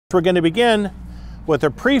We're going to begin with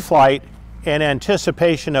a pre-flight in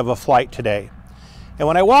anticipation of a flight today. And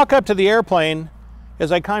when I walk up to the airplane,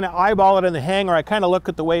 as I kind of eyeball it in the hangar, I kind of look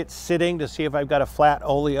at the way it's sitting to see if I've got a flat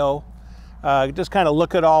oleo. Just kind of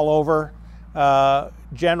look it all over,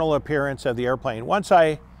 general appearance of the airplane. Once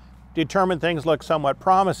I determine things look somewhat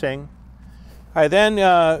promising, I then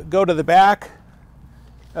go to the back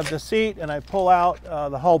of the seat and I pull out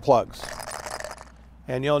the hull plugs.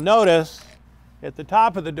 And you'll notice at the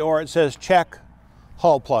top of the door it says check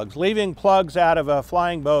hull plugs. Leaving plugs out of a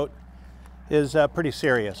flying boat is pretty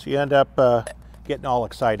serious. You end up getting all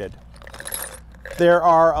excited. There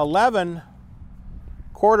are 11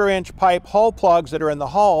 quarter-inch pipe hull plugs that are in the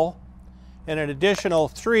hull and an additional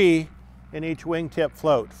 3 in each wingtip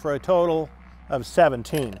float for a total of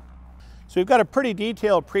 17. So we've got a pretty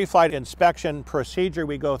detailed pre-flight inspection procedure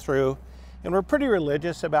we go through, and we're pretty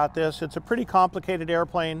religious about this. It's a pretty complicated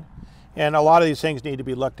airplane, and a lot of these things need to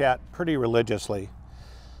be looked at pretty religiously.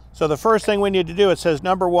 So the first thing we need to do, it says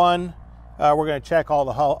number 1, we're going to check all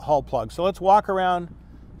the hull plugs. So let's walk around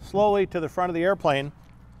slowly to the front of the airplane,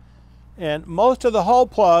 and most of the hull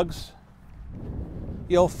plugs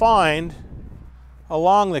you'll find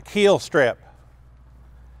along the keel strip,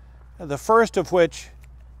 the first of which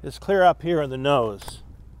is clear up here in the nose.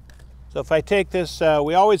 So if I take this,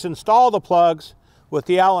 we always install the plugs with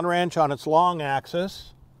the Allen wrench on its long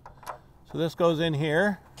axis. So this goes in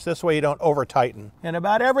here. This way you don't over tighten. And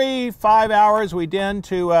about every 5 hours we tend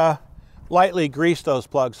to lightly grease those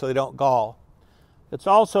plugs so they don't gall. It's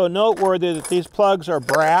also noteworthy that these plugs are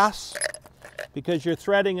brass because you're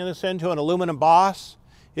threading this into an aluminum boss.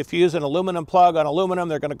 If you use an aluminum plug on aluminum,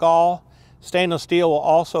 they're going to gall. Stainless steel will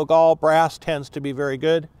also gall. Brass tends to be very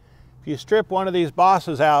good. If you strip one of these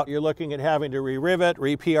bosses out, you're looking at having to re-rivet,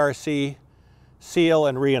 re-PRC, seal,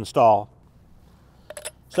 and reinstall.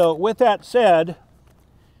 So with that said,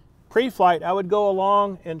 pre-flight, I would go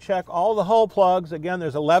along and check all the hull plugs. Again,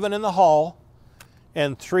 there's 11 in the hull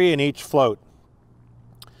and 3 in each float.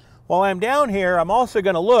 While I'm down here, I'm also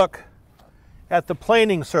going to look at the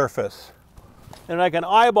planing surface. And I can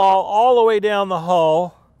eyeball all the way down the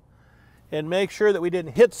hull and make sure that we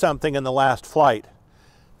didn't hit something in the last flight.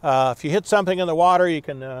 If you hit something in the water, you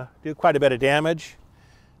can do quite a bit of damage.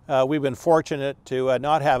 We've been fortunate to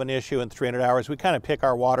not have an issue in 300 hours. We kind of pick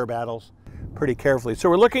our water battles pretty carefully. So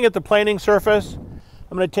we're looking at the planing surface.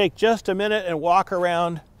 I'm going to take just a minute and walk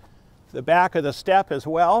around the back of the step as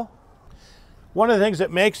well. One of the things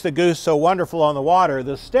that makes the Goose so wonderful on the water,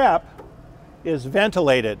 the step is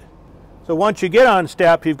ventilated. So once you get on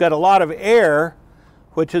step, you've got a lot of air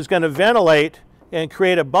which is going to ventilate and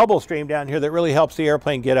create a bubble stream down here that really helps the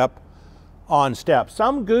airplane get up on step.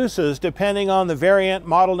 Some Gooses, depending on the variant,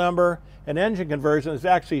 model number, and engine conversion, has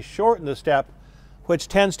actually shortened the step, which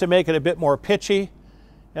tends to make it a bit more pitchy,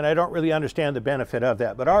 and I don't really understand the benefit of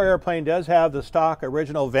that. But our airplane does have the stock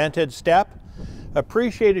original vented step.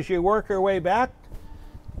 Appreciate as you work your way back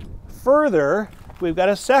further, we've got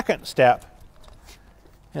a second step.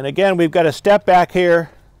 And again, we've got a step back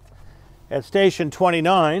here at station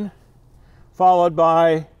 29, followed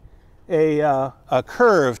by a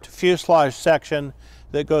curved fuselage section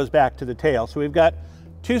that goes back to the tail. So we've got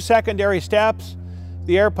 2 secondary steps.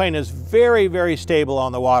 The airplane is very, very stable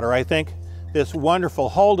on the water. I think this wonderful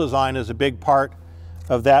hull design is a big part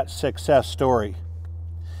of that success story.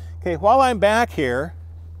 Okay, while I'm back here,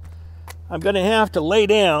 I'm going to have to lay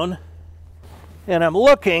down, and I'm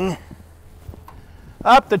looking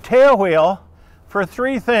up the tail wheel for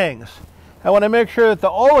 3 things. I want to make sure that the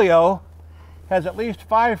oleo has at least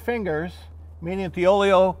 5 fingers, meaning that the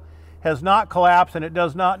oleo has not collapsed and it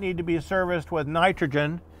does not need to be serviced with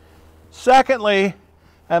nitrogen. Secondly,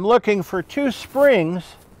 I'm looking for 2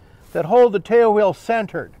 springs that hold the tail wheel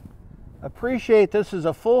centered. Appreciate this is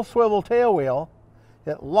a full swivel tail wheel.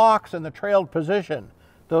 It locks in the trailed position.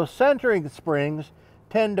 Those centering springs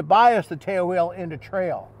tend to bias the tail wheel into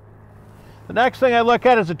trail. The next thing I look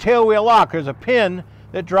at is a tail wheel lock. There's a pin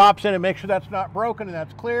that drops in and makes sure that's not broken and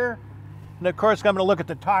that's clear. And of course, I'm going to look at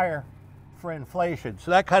the tire for inflation. So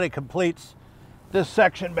that kind of completes this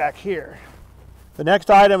section back here. The next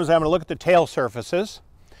item is I'm going to look at the tail surfaces.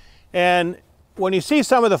 And when you see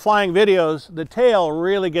some of the flying videos, the tail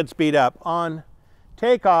really gets beat up. On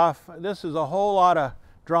takeoff, this is a whole lot of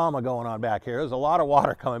drama going on back here. There's a lot of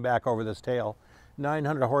water coming back over this tail.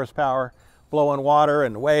 900 horsepower, blowing water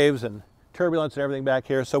and waves and turbulence and everything back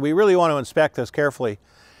here. So we really want to inspect this carefully.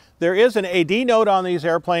 There is an AD note on these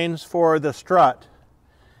airplanes for the strut.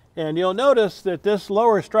 And you'll notice that this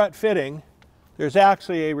lower strut fitting, there's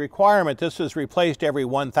actually a requirement. This is replaced every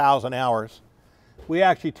 1,000 hours. We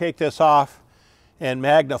actually take this off and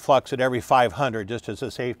MagnaFlux at every 500 just as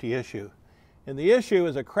a safety issue. And the issue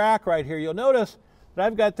is a crack right here. You'll notice that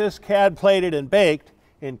I've got this CAD plated and baked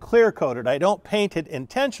and clear coated. I don't paint it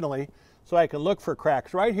intentionally so I can look for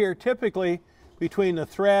cracks right here, typically between the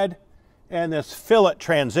thread and this fillet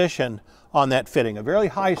transition on that fitting, a very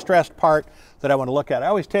high stressed part that I want to look at. I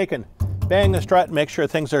always take and bang the strut and make sure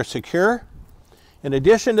things are secure. In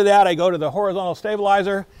addition to that, I go to the horizontal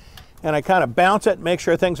stabilizer and I kind of bounce it and make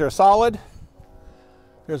sure things are solid.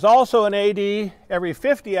 There's also an AD, every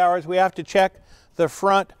 50 hours we have to check the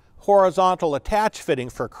front horizontal attach fitting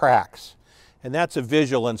for cracks. And that's a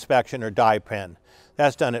visual inspection or die pen.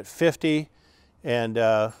 That's done at 50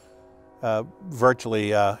 and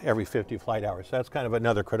virtually every 50 flight hours. So that's kind of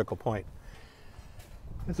another critical point.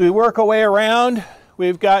 As we work our way around,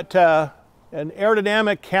 we've got an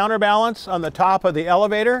aerodynamic counterbalance on the top of the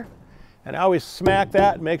elevator. And I always smack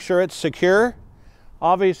that and make sure it's secure.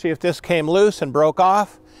 Obviously, if this came loose and broke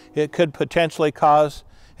off, it could potentially cause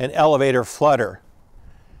an elevator flutter.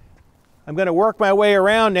 I'm going to work my way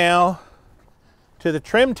around now to the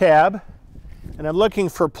trim tab, and I'm looking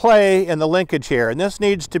for play in the linkage here. And this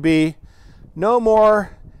needs to be no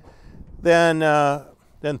more than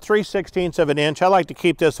 3/16 of an inch. I like to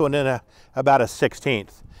keep this one in about a 1/16.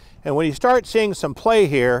 And when you start seeing some play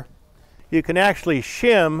here, you can actually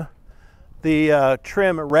shim the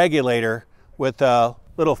trim regulator with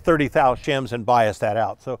little 30-thou shims and bias that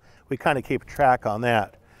out. So we kind of keep track on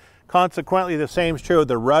that. Consequently, the same is true of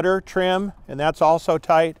the rudder trim, and that's also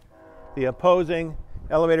tight. The opposing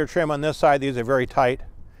elevator trim on this side, these are very tight.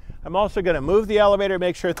 I'm also going to move the elevator,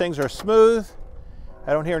 make sure things are smooth.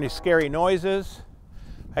 I don't hear any scary noises.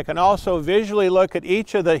 I can also visually look at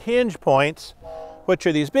each of the hinge points, which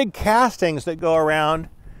are these big castings that go around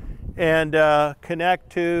and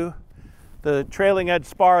connect to the trailing edge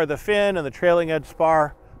spar of the fin and the trailing edge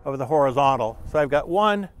spar of the horizontal. So I've got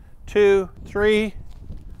 1, 2, 3,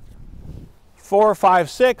 4, 5,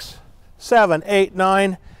 6, 7, 8,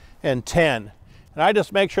 9, and 10. And I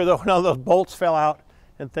just make sure that none of those bolts fell out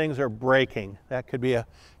and things are breaking. That could be a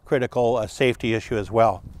critical safety issue as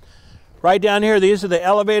well. Right down here, these are the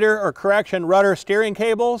elevator or correction rudder steering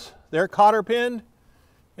cables. They're cotter pinned,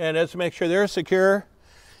 and let's make sure they're secure.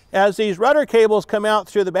 As these rudder cables come out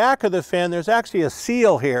through the back of the fin, there's actually a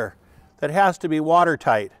seal here that has to be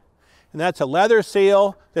watertight. And that's a leather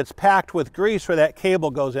seal that's packed with grease where that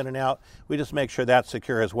cable goes in and out. We just make sure that's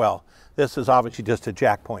secure as well. This is obviously just a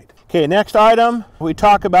jack point. Okay, next item, we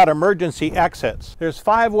talk about emergency exits. There's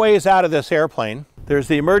 5 ways out of this airplane. There's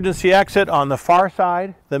the emergency exit on the far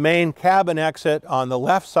side, the main cabin exit on the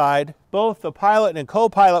left side. Both the pilot and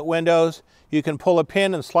co-pilot windows, you can pull a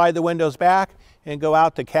pin and slide the windows back and go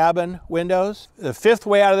out the cabin windows. The 5th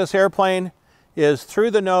way out of this airplane is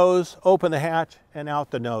through the nose, open the hatch, and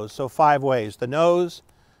out the nose. So 5 ways: the nose,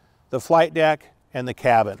 the flight deck, and the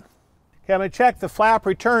cabin. Okay, I'm going to check the flap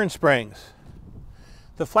return springs.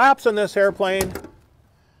 The flaps on this airplane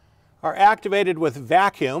are activated with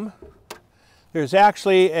vacuum. There's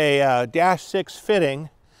actually a dash 6 fitting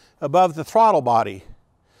above the throttle body.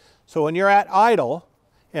 So when you're at idle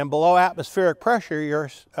and below atmospheric pressure, you're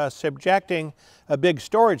subjecting a big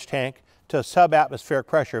storage tank to subatmospheric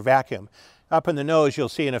pressure vacuum. Up in the nose, you'll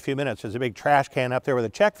see in a few minutes, there's a big trash can up there with a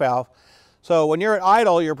check valve. So when you're at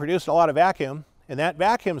idle, you're producing a lot of vacuum, and that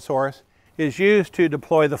vacuum source is used to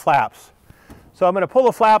deploy the flaps. So I'm going to pull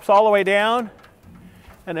the flaps all the way down,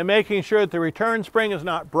 and I'm making sure that the return spring is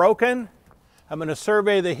not broken. I'm going to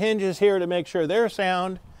survey the hinges here to make sure they're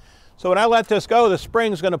sound. So when I let this go, the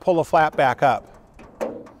spring's going to pull the flap back up.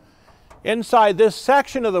 Inside this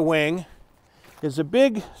section of the wing is a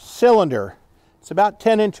big cylinder. It's about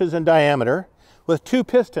 10 inches in diameter with 2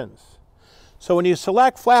 pistons. So when you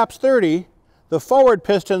select flaps 30, the forward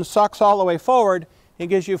piston sucks all the way forward and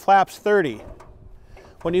gives you flaps 30.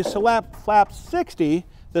 When you select flaps 60,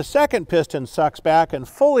 the second piston sucks back and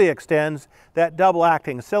fully extends that double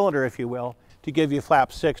acting cylinder, if you will, to give you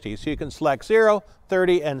flap 60. So you can select 0,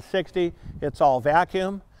 30, and 60. It's all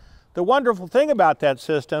vacuum. The wonderful thing about that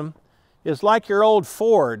system is, like your old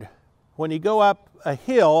Ford, when you go up a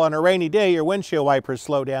hill on a rainy day, your windshield wipers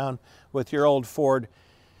slow down with your old Ford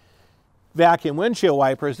vacuum windshield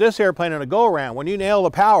wipers. This airplane on a go-around, when you nail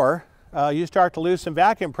the power, you start to lose some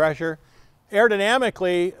vacuum pressure.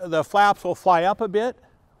 Aerodynamically, the flaps will fly up a bit,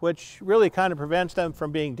 which really kind of prevents them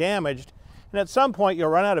from being damaged. And at some point, you'll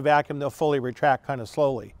run out of vacuum, they'll fully retract kind of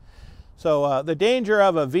slowly. So the danger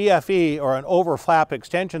of a VFE or an over-flap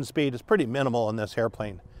extension speed is pretty minimal in this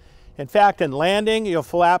airplane. In fact, in landing, your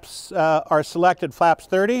flaps are selected flaps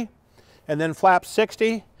 30 and then flaps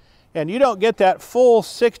 60. And you don't get that full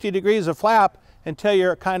 60 degrees of flap until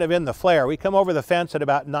you're kind of in the flare. We come over the fence at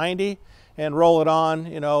about 90 and roll it on,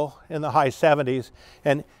 you know, in the high 70s.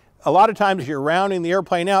 And a lot of times you're rounding the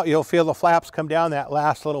airplane out, you'll feel the flaps come down that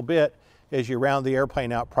last little bit as you round the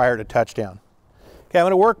airplane out prior to touchdown. Okay, I'm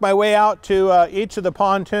going to work my way out to each of the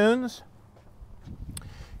pontoons.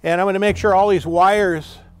 And I'm going to make sure all these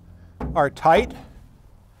wires are tight.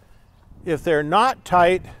 If they're not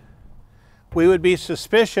tight, we would be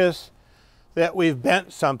suspicious that we've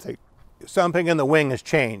bent something. Something in the wing has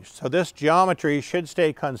changed. So this geometry should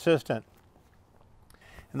stay consistent.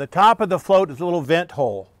 And the top of the float is a little vent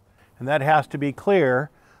hole, and that has to be clear,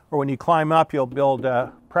 or when you climb up you'll build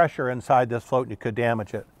pressure inside this float and you could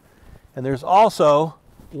damage it. And there's also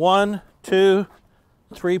 1, 2,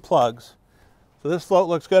 3 plugs. So this float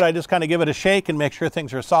looks good. I just kind of give it a shake and make sure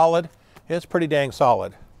things are solid. It's pretty dang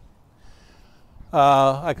solid.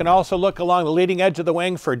 I can also look along the leading edge of the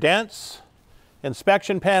wing for dents,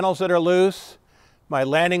 inspection panels that are loose, my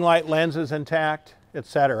landing light lens is intact,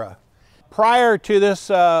 etc. Prior to this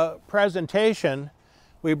presentation,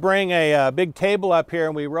 we bring a big table up here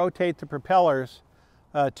and we rotate the propellers,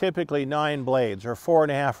 typically 9 blades or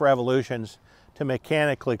 4.5 revolutions to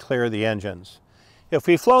mechanically clear the engines. If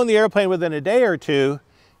we've flown the airplane within a day or two,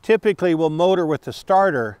 typically we'll motor with the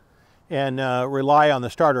starter and rely on the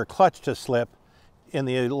starter clutch to slip in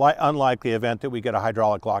the unlikely event that we get a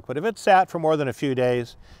hydraulic lock. But if it's sat for more than a few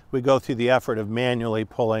days, we go through the effort of manually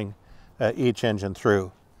pulling each engine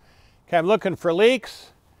through. Okay, I'm looking for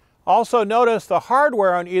leaks. Also notice the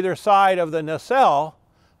hardware on either side of the nacelle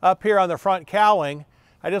up here on the front cowling.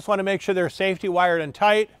 I just want to make sure they're safety wired and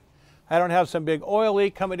tight. I don't have some big oil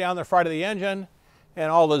leak coming down the front of the engine,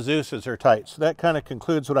 and all the Zeus's are tight. So that kind of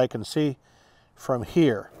concludes what I can see from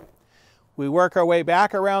here. We work our way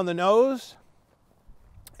back around the nose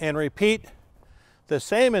and repeat the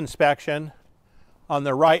same inspection on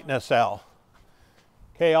the right nacelle.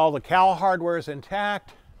 Okay, all the cowl hardware is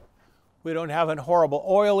intact. We don't have a horrible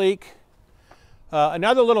oil leak.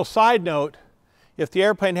 Another little side note, if the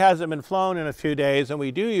airplane hasn't been flown in a few days and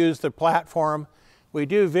we do use the platform, we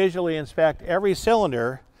do visually inspect every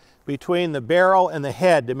cylinder between the barrel and the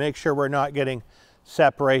head to make sure we're not getting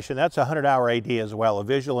separation. That's a 100-hour AD as well, a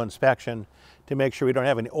visual inspection to make sure we don't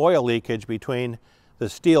have any oil leakage between the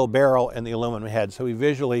steel barrel and the aluminum head. So we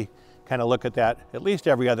visually kind of look at that at least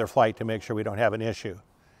every other flight to make sure we don't have an issue.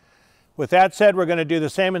 With that said, we're going to do the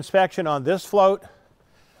same inspection on this float.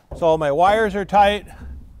 So all my wires are tight,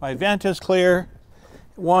 my vent is clear,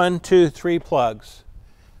 1, 2, 3 plugs.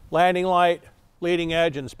 Landing light, leading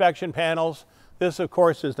edge, inspection panels. This of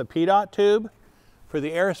course is the PDOT tube for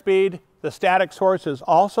the airspeed. The static source is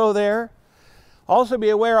also there. Also be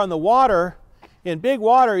aware on the water, in big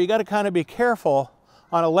water you got to kind of be careful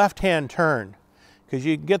on a left-hand turn, because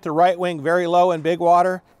you can get the right wing very low in big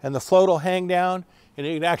water and the float will hang down and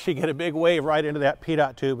you can actually get a big wave right into that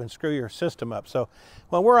PDOT tube and screw your system up. So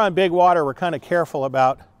when we're on big water, we're kind of careful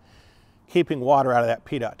about keeping water out of that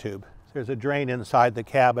PDOT tube. There's a drain inside the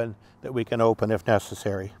cabin that we can open if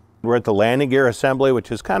necessary. We're at the landing gear assembly,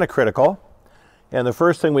 which is kind of critical. And the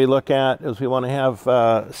first thing we look at is we want to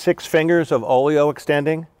have 6 fingers of oleo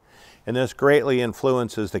extending. And this greatly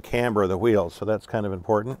influences the camber of the wheels, so that's kind of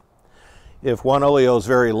important. If one oleo is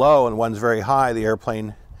very low and one's very high, the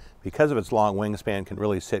airplane, because of its long wingspan, can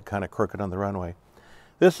really sit kind of crooked on the runway.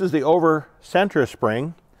 This is the over center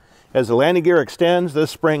spring. As the landing gear extends, this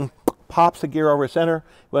spring pops the gear over center.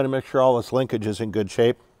 We want to make sure all this linkage is in good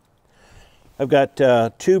shape. I've got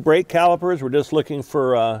 2 brake calipers. We're just looking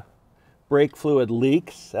for brake fluid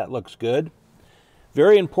leaks. That looks good.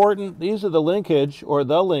 Very important, these are the linkage, or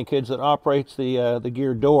the linkage that operates the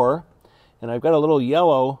gear door. And I've got a little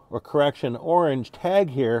yellow, or correction, orange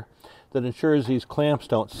tag here that ensures these clamps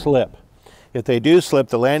don't slip. If they do slip,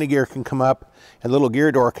 the landing gear can come up and the little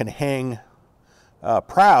gear door can hang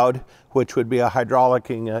proud, which would be a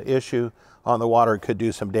hydraulicking issue on the water. It could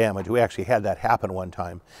do some damage. We actually had that happen one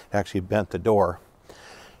time. It actually bent the door.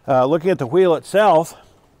 Looking at the wheel itself,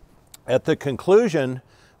 at the conclusion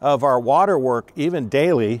of our water work, even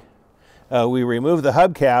daily, we remove the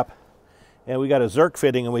hubcap and we got a Zerk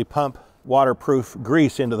fitting and we pump waterproof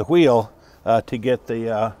grease into the wheel to get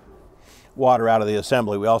the water out of the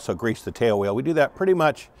assembly. We also grease the tail wheel. We do that pretty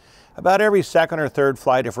much about every 2nd or 3rd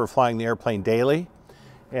flight if we're flying the airplane daily.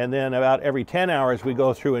 And then about every 10 hours we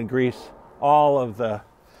go through and grease all of the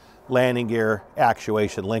landing gear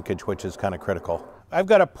actuation linkage, which is kind of critical. I've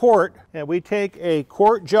got a port, and we take a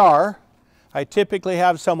quart jar. I typically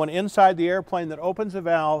have someone inside the airplane that opens a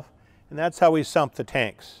valve, and that's how we sump the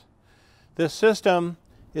tanks. This system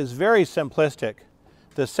is very simplistic.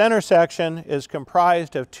 The center section is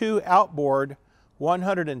comprised of 2 outboard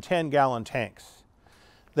 110-gallon tanks.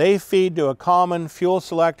 They feed to a common fuel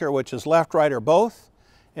selector, which is left, right, or both,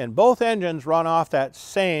 and both engines run off that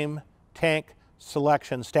same tank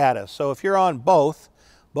selection status. So if you're on both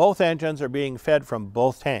engines are being fed from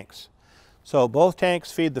both tanks. So both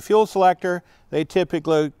tanks feed the fuel selector. They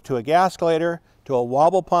typically go to a gascolator, to a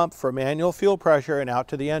wobble pump for manual fuel pressure, and out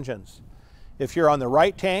to the engines. If you're on the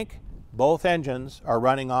right tank, both engines are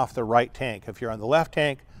running off the right tank. If you're on the left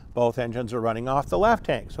tank, both engines are running off the left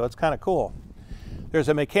tank. So it's kind of cool. There's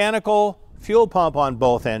a mechanical fuel pump on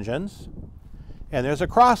both engines, and there's a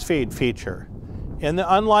cross-feed feature. In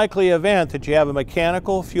the unlikely event that you have a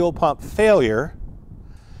mechanical fuel pump failure,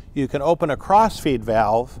 you can open a cross-feed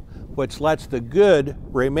valve, which lets the good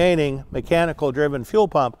remaining mechanical driven fuel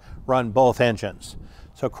pump run both engines.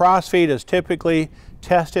 So cross-feed is typically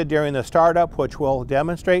tested during the startup, which we'll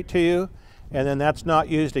demonstrate to you, and then that's not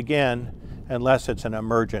used again unless it's an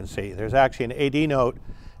emergency. There's actually an AD note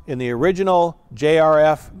in the original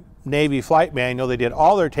JRF Navy flight manual. They did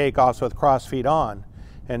all their takeoffs with cross-feed on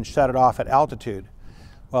and shut it off at altitude.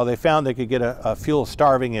 Well, they found they could get a fuel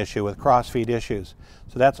starving issue with cross-feed issues.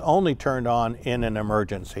 So that's only turned on in an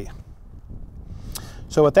emergency.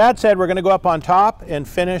 So with that said, we're going to go up on top and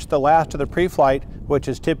finish the last of the pre-flight, which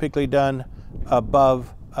is typically done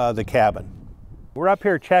above the cabin. We're up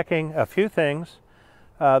here checking a few things.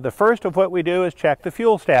 The first of what we do is check the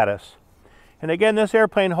fuel status. And again, this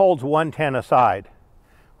airplane holds 110 a side,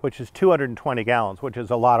 which is 220 gallons, which is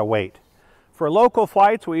a lot of weight. For local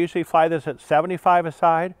flights, we usually fly this at 75 a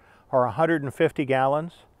side or 150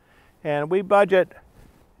 gallons. And we budget,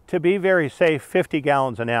 to be very safe, 50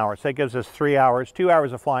 gallons an hour. So that gives us 3 hours, 2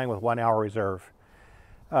 hours of flying with 1 hour reserve.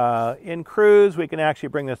 In cruise, we can actually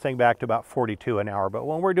bring this thing back to about 42 an hour. But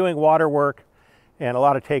when we're doing water work and a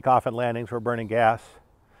lot of takeoff and landings, we're burning gas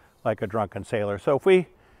like a drunken sailor. So if we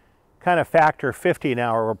kind of factor 50 an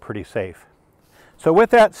hour, we're pretty safe. So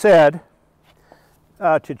with that said,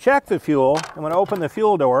 to check the fuel, I'm going to open the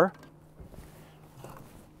fuel door. I'm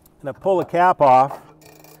going to pull the cap off,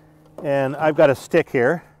 and I've got a stick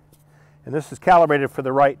here, and this is calibrated for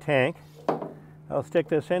the right tank. I'll stick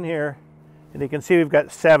this in here, and you can see we've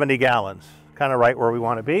got 70 gallons, kind of right where we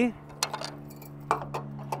want to be.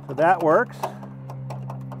 So that works.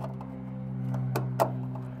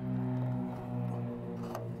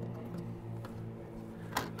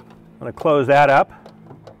 I'm going to close that up.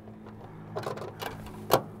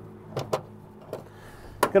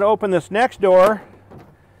 I'm going to open this next door,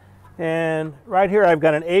 and right here I've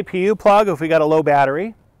got an APU plug if we got a low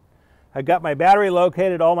battery. I've got my battery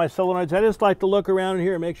located, all my solenoids. I just like to look around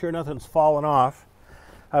here and make sure nothing's fallen off.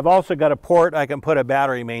 I've also got a port I can put a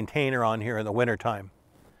battery maintainer on here in the wintertime.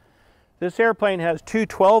 This airplane has two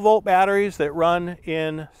 12-volt batteries that run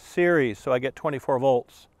in series, so I get 24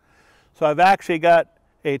 volts. So I've actually got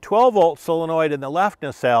a 12-volt solenoid in the left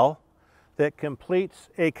nacelle that completes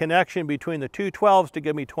a connection between the two 12s to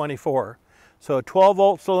give me 24. So a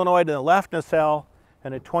 12-volt solenoid in the left nacelle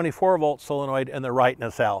and a 24-volt solenoid in the right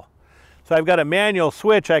nacelle. So I've got a manual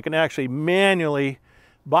switch. I can actually manually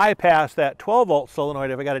bypass that 12-volt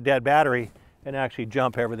solenoid if I got a dead battery and actually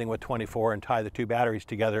jump everything with 24 and tie the two batteries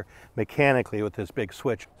together mechanically with this big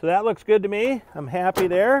switch. So that looks good to me. I'm happy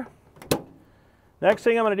there. Next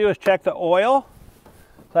thing I'm going to do is check the oil.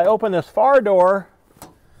 So I open this far door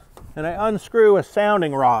and I unscrew a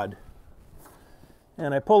sounding rod.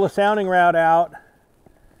 And I pull the sounding rod out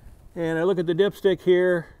and I look at the dipstick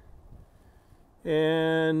here,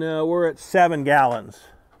 and we're at 7 gallons.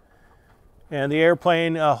 And the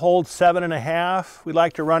airplane holds 7.5. We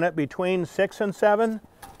like to run it between 6 and 7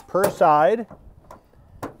 per side.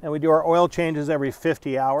 And we do our oil changes every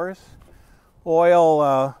 50 hours.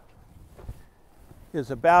 Oil is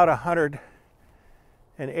about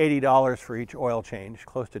 $180 for each oil change,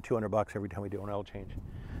 close to $200 every time we do an oil change.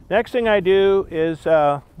 Next thing I do is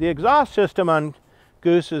the exhaust system on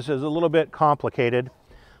Gooses is a little bit complicated.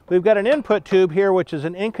 We've got an input tube here, which is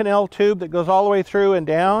an Inconel tube that goes all the way through and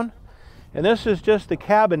down. And this is just the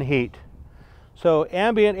cabin heat. So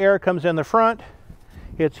ambient air comes in the front,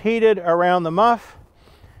 it's heated around the muff,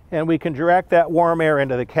 and we can direct that warm air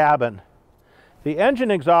into the cabin. The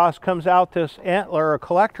engine exhaust comes out this antler, or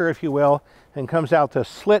collector if you will, and comes out this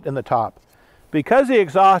slit in the top. Because the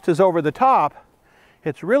exhaust is over the top,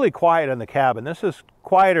 it's really quiet in the cabin. This is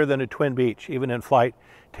quieter than a Twin Beach, even in flight,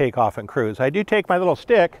 takeoff, and cruise. I do take my little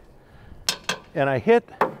stick and I hit,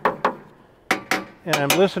 and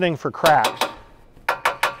I'm listening for cracks.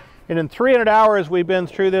 And in 300 hours, we've been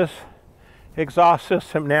through this exhaust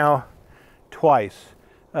system now twice.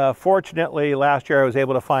 Fortunately, last year I was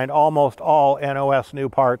able to find almost all NOS new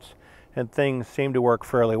parts, and things seem to work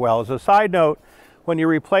fairly well. As a side note, when you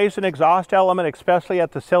replace an exhaust element, especially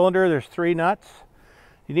at the cylinder, there's 3 nuts.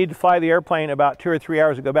 You need to fly the airplane about 2 or 3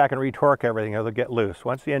 hours to go back and retorque everything, or they'll get loose.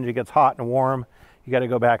 Once the engine gets hot and warm, you got to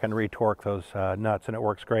go back and retorque those nuts, and it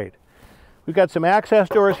works great. We've got some access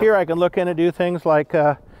doors here. I can look in and do things like,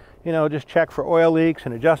 you know, just check for oil leaks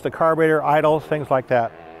and adjust the carburetor, idles, things like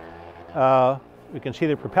that. We can see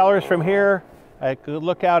the propellers from here. I could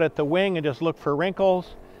look out at the wing and just look for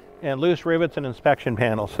wrinkles and loose rivets and inspection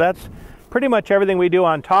panels. So that's pretty much everything we do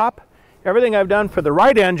on top. Everything I've done for the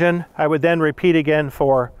right engine, I would then repeat again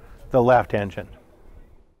for the left engine.